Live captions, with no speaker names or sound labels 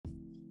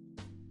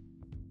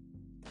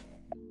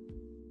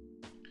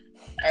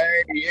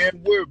Hey,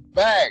 and we're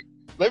back.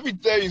 Let me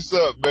tell you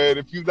something, man.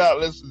 If you've not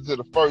listened to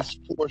the first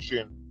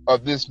portion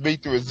of this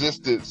Meet the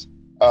Resistance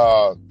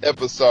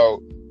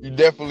episode, you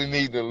definitely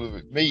need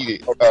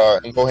it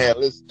and go ahead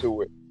and listen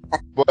to it.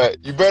 But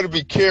you better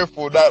be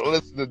careful not to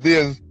listen to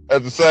this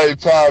at the same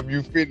time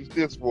you finish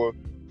this one,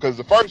 because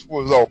the first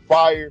one was on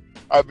fire.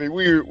 I mean,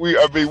 we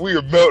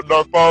are melting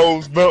our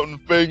phones, melting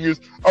fingers.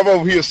 I'm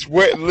over here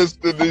sweating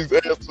listening to these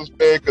answers,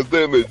 man, because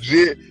they're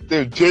legit,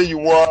 they're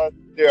genuine,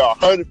 they're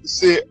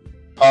 100%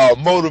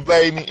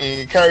 motivating and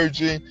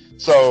encouraging.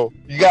 So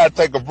you gotta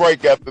take a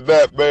break after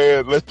that,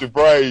 man. Let your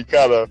brain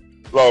kind of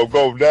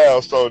go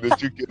down so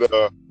that you can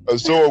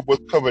absorb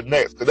what's coming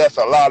next. Because that's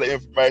a lot of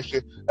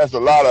information. That's a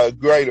lot of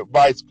great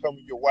advice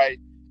coming your way.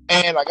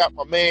 And I got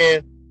my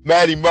man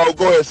Matty Mo.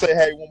 Go ahead and say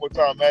hey one more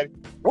time, Matty.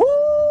 Woo,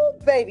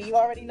 baby, you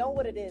already know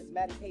what it is.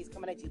 Matty Pace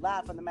coming at you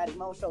live from the Matty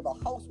Mo Show, the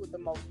host with the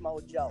most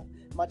mojo.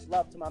 Much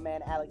love to my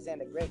man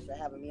Alexander Griggs for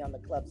having me on the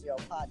Club Zero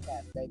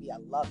podcast, baby. I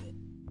love it.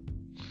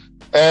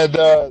 And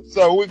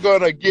so we're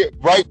going to get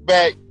right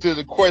back to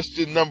the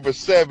question number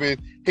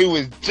 7. He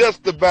was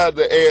just about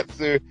to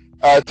answer,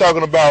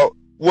 talking about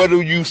what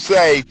do you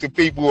say to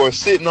people who are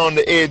sitting on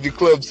the edge of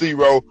Club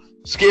Zero,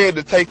 scared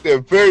to take their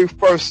very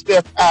first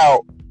step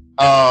out.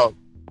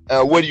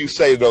 What do you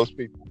say to those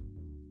people?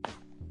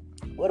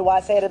 What do I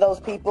say to those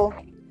people?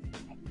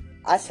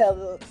 I say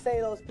to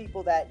those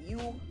people that you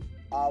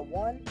are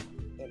 1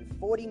 in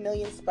 40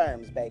 million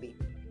sperms, baby.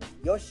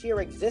 Your sheer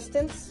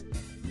existence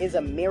is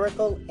a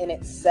miracle in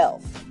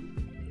itself.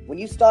 When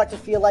you start to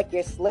feel like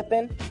you're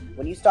slipping,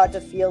 when you start to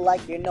feel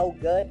like you're no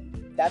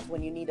good, that's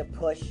when you need to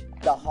push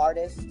the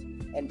hardest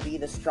and be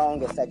the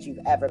strongest that you've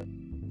ever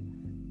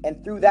been.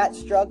 And through that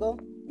struggle,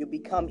 you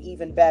become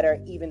even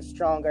better, even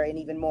stronger, and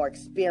even more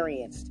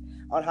experienced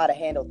on how to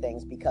handle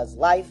things, because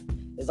life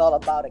is all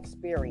about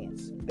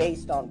experience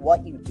based on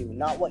what you do,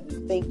 not what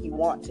you think you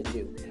want to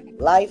do.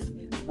 Life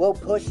will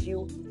push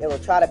you, it will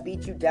try to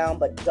beat you down,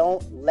 but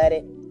don't let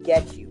it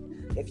get you.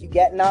 If you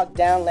get knocked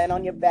down, land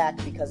on your back,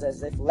 because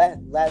as if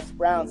Les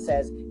Brown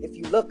says, if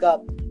you look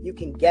up, you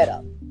can get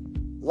up.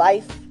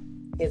 Life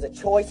is a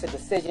choice, a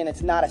decision.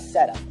 It's not a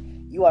setup.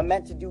 You are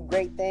meant to do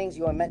great things.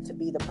 You are meant to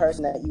be the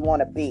person that you want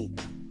to be.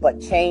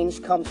 But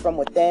change comes from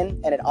within,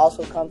 and it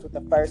also comes with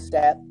the first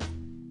step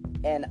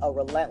and a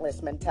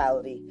relentless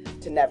mentality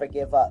to never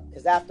give up.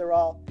 Because after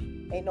all,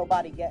 ain't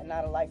nobody getting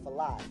out of life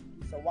alive.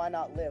 So why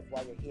not live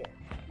while you're here?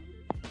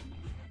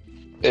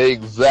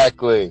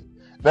 Exactly.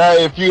 Now,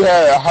 if you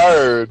had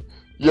heard,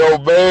 your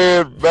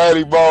man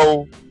Matty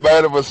Mo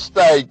made a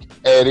mistake,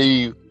 and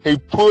he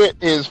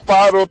put his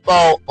final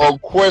thought on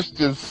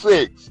question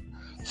 6.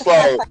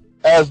 So,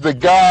 as the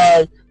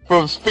guy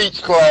from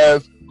speech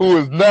class who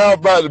is now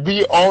about to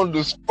be on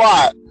the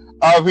spot,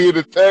 I'm here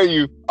to tell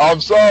you, I'm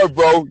sorry,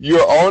 bro,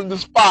 you're on the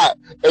spot,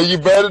 and you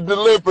better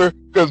deliver,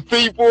 because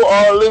people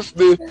are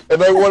listening,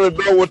 and they want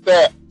to know what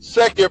that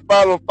second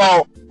final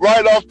thought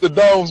right off the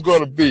dome's going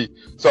to be.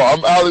 So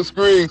I'm Alex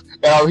Griggs,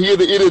 and I'm here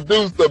to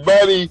introduce the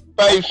Matty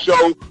Pace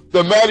Show,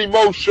 the Matty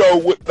Mo Show,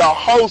 with the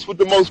host with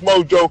the most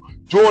mojo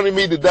joining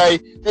me today.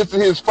 This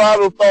is his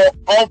final thought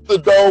off the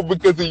dome,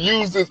 because he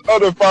used his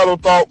other final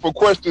thought for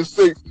question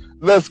 6.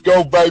 Let's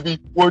go, baby.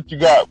 What you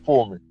got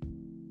for me?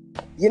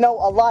 You know,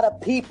 a lot of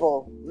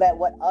people let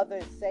what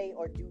others say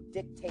or do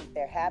dictate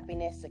their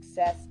happiness,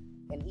 success,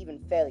 and even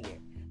failure.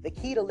 The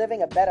key to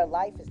living a better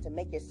life is to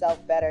make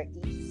yourself better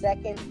each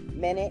second,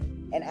 minute,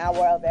 and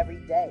hour of every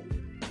day.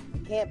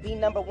 You can't be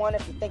number 1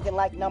 if you're thinking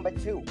like number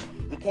 2.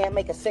 You can't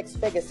make a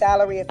 6-figure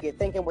salary if you're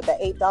thinking with the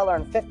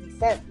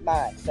 $8.50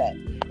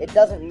 mindset. It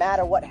doesn't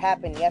matter what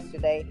happened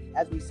yesterday.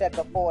 As we said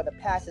before, the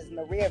past is in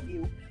the rear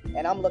view,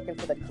 and I'm looking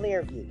for the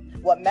clear view.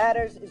 What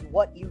matters is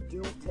what you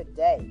do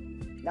today.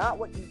 Not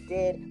what you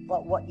did,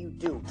 but what you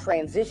do.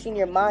 Transition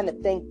your mind to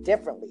think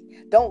differently.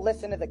 Don't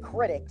listen to the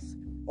critics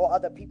or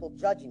other people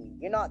judging you.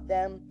 You're not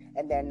them,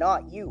 and they're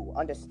not you.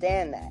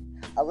 Understand that.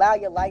 Allow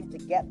your life to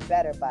get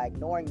better by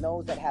ignoring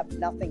those that have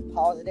nothing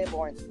positive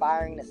or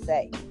inspiring to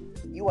say.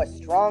 You are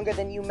stronger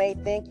than you may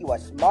think. You are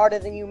smarter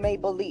than you may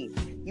believe.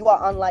 You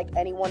are unlike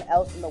anyone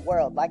else in the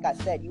world. Like I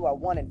said, you are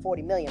 1 in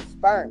 40 million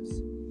sperms.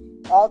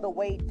 All the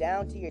way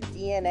down to your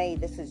DNA,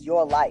 this is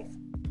your life.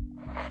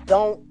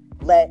 Don't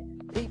let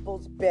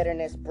people's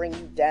bitterness bring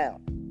you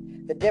down.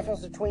 The difference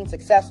between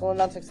successful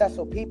and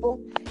unsuccessful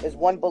people is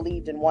one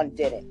believed and one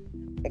didn't.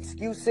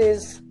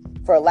 Excuses,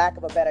 for lack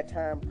of a better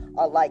term,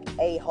 are like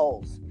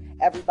a-holes.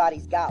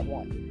 Everybody's got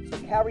one. So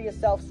carry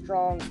yourself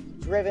strong, be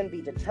driven,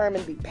 be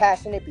determined, be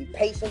passionate, be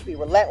patient, be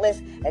relentless,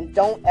 and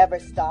don't ever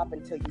stop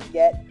until you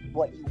get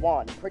what you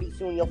want. Pretty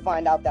soon you'll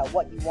find out that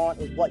what you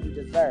want is what you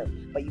deserve,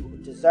 but you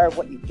deserve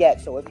what you get.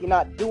 So if you're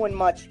not doing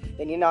much,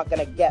 then you're not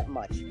going to get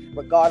much,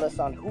 regardless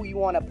on who you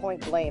want to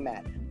point blame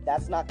at.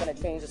 That's not going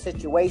to change the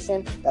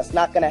situation. That's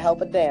not going to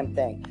help a damn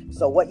thing.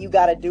 So what you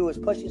got to do is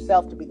push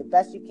yourself to be the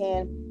best you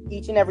can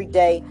each and every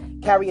day.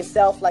 Carry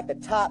yourself like the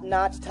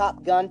top-notch,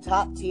 top gun,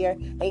 top tier.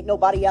 Ain't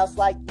nobody else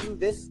like you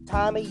this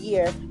time of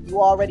year.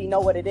 You already know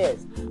what it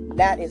is.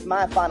 That is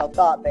my final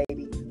thought,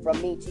 baby.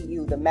 from me to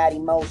you, the Matty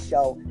Mo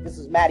Show. This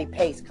is Matty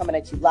Pace coming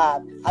at you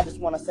live. I just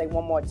want to say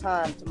one more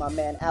time to my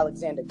man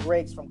Alexander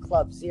Griggs from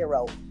Club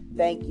Zero.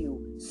 Thank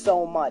you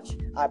so much.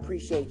 I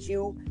appreciate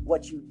you,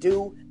 what you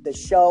do, the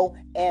show,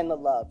 and the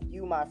love.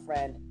 You, my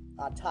friend,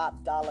 are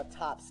top dollar,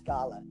 top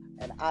scholar,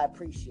 and I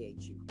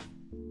appreciate you.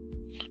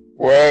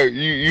 Well,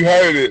 you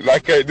heard it. I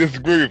can't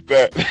disagree with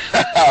that.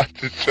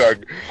 Just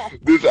chugging.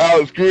 This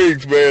Alex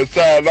Griggs, man,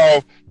 signed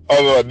off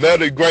of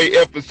another great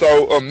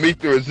episode of Meet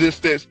the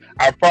Resistance.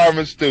 I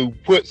promise to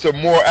put some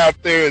more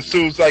out there as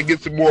soon as I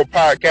get some more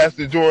podcasts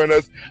to join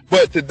us.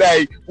 But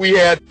today, we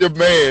had the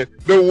man,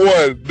 the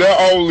one, the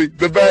only,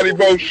 the Matty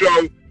Mo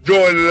Show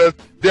joining us.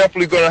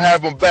 Definitely going to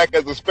have him back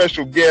as a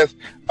special guest.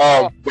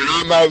 But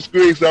I'm Alex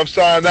Griggs. I'm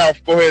signing out.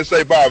 Go ahead and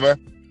say bye, man.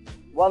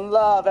 One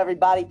love,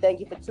 everybody. Thank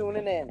you for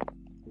tuning in.